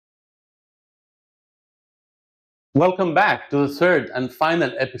Welcome back to the third and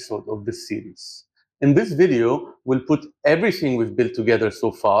final episode of this series. In this video, we'll put everything we've built together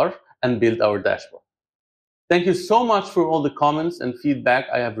so far and build our dashboard. Thank you so much for all the comments and feedback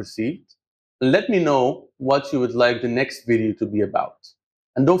I have received. Let me know what you would like the next video to be about.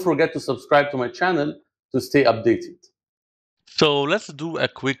 And don't forget to subscribe to my channel to stay updated. So let's do a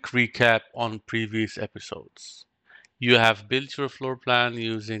quick recap on previous episodes. You have built your floor plan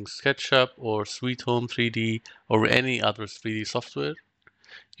using SketchUp or Sweet Home 3D or any other 3D software.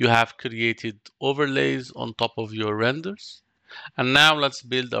 You have created overlays on top of your renders. And now let's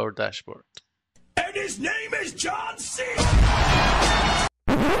build our dashboard. And his name is John C.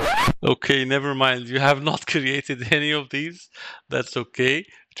 Okay, never mind. You have not created any of these. That's okay.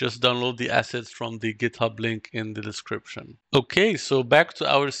 Just download the assets from the GitHub link in the description. Okay, so back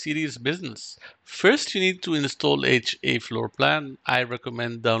to our series business. First, you need to install ha-floorplan. I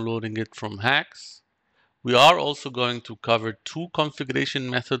recommend downloading it from Hacks. We are also going to cover two configuration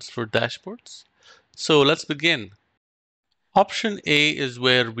methods for dashboards. So let's begin. Option A is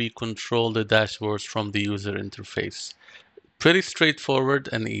where we control the dashboards from the user interface. Pretty straightforward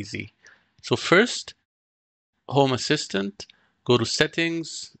and easy. So first, Home Assistant, go to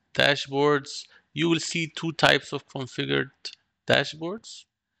Settings, Dashboards. You will see two types of configured dashboards.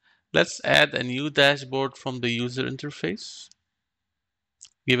 Let's add a new dashboard from the user interface.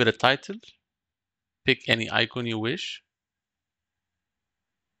 Give it a title. Pick any icon you wish.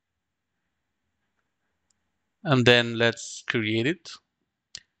 And then let's create it.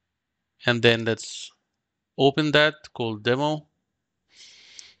 And then let's open that, called demo.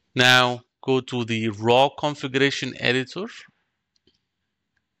 Now go to the raw configuration editor.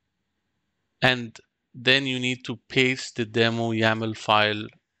 And then you need to paste the demo YAML file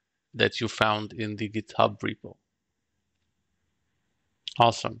that you found in the GitHub repo.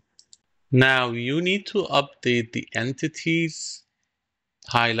 Awesome. Now you need to update the entities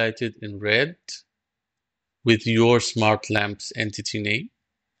highlighted in red with your smart lamps entity name.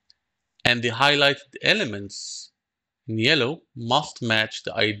 And the highlighted elements in yellow must match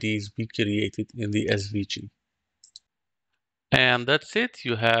the IDs we created in the SVG. And that's it.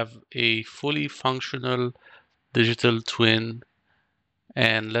 You have a fully functional digital twin.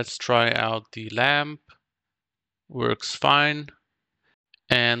 And let's try out the lamp. Works fine.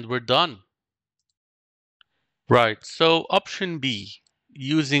 And we're done. Right, so option B,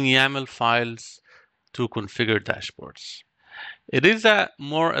 using YAML files to configure dashboards. It is a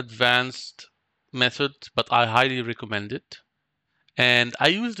more advanced method, but I highly recommend it. And I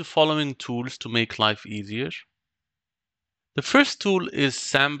use the following tools to make life easier. The first tool is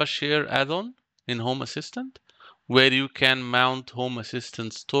Samba Share add-on in Home Assistant, where you can mount Home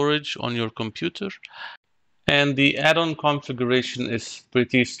Assistant storage on your computer. And the add-on configuration is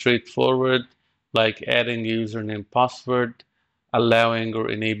pretty straightforward, like adding a username password, allowing or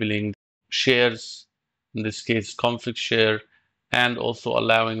enabling shares, in this case config share, and also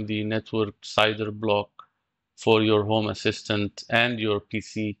allowing the network CIDR block for your Home Assistant and your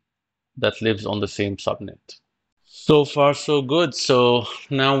PC that lives on the same subnet. So far, so good. So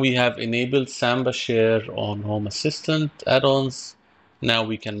now we have enabled Samba Share on Home Assistant add-ons. Now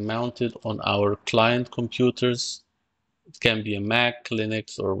we can mount it on our client computers. It can be a Mac,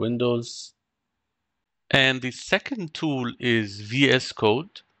 Linux, or Windows. And the second tool is VS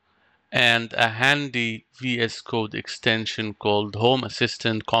Code and a handy VS Code extension called Home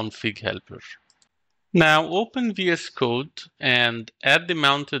Assistant Config Helper. Now open VS Code and add the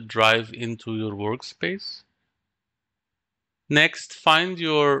mounted drive into your workspace. Next, find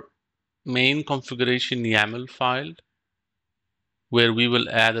your main configuration YAML file where we will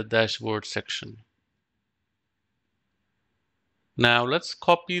add a dashboard section. Now let's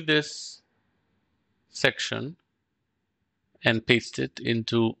copy this section and paste it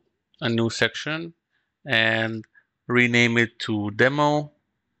into a new section and rename it to demo.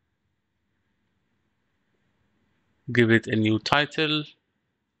 Give it a new title.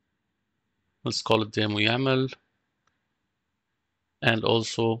 Let's call it demo YAML. And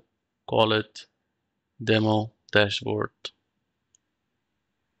also call it demo dashboard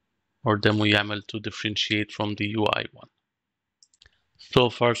or demo YAML to differentiate from the UI one. So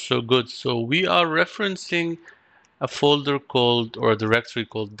far, so good. So we are referencing a folder called, or a directory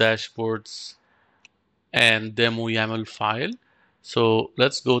called dashboards and demo YAML file. So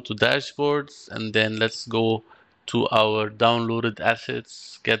let's go to dashboards and then let's go to our downloaded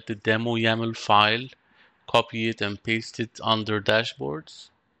assets, get the demo YAML file, copy it and paste it under dashboards.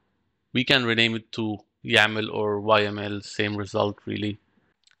 We can rename it to YAML or YML, same result really.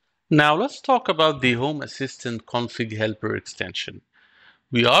 Now let's talk about the Home Assistant Config Helper extension.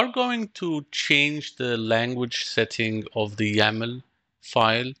 We are going to change the language setting of the YAML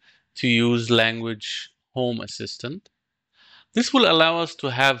file to use language Home Assistant. This will allow us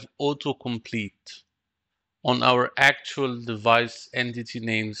to have autocomplete on our actual device entity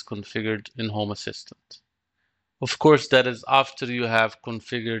names configured in Home Assistant. Of course, that is after you have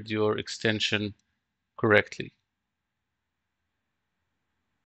configured your extension correctly.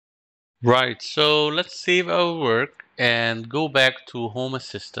 Right, so let's save our work and go back to Home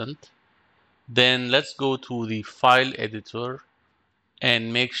Assistant. Then let's go to the file editor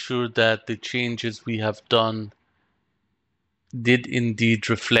and make sure that the changes we have done did indeed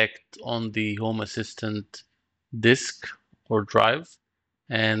reflect on the Home Assistant disk or drive.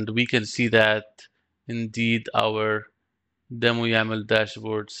 And we can see that indeed our demo YAML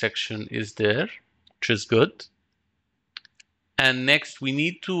dashboard section is there, which is good. And next we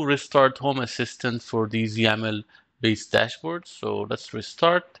need to restart Home Assistant for these YAML based dashboards. So let's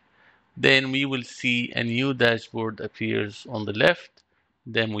restart. Then we will see a new dashboard appears on the left,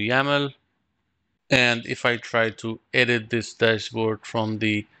 demo YAML. And if I try to edit this dashboard from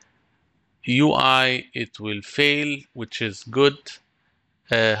the UI, it will fail, which is good.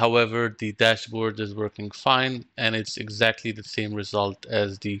 However, the dashboard is working fine and it's exactly the same result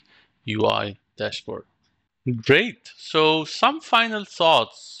as the UI dashboard. Great. So some final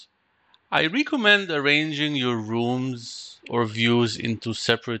thoughts. I recommend arranging your rooms or views into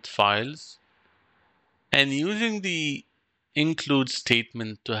separate files and using the include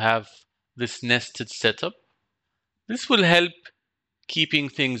statement to have this nested setup. This will help keeping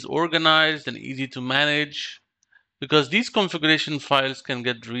things organized and easy to manage because these configuration files can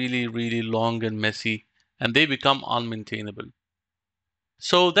get really, really long and messy and they become unmaintainable.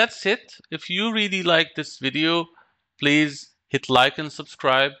 So that's it. If you really like this video, please hit like and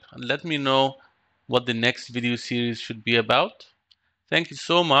subscribe and let me know what the next video series should be about. Thank you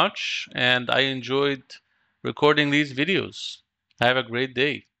so much, and I enjoyed recording these videos. Have a great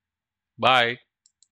day. Bye.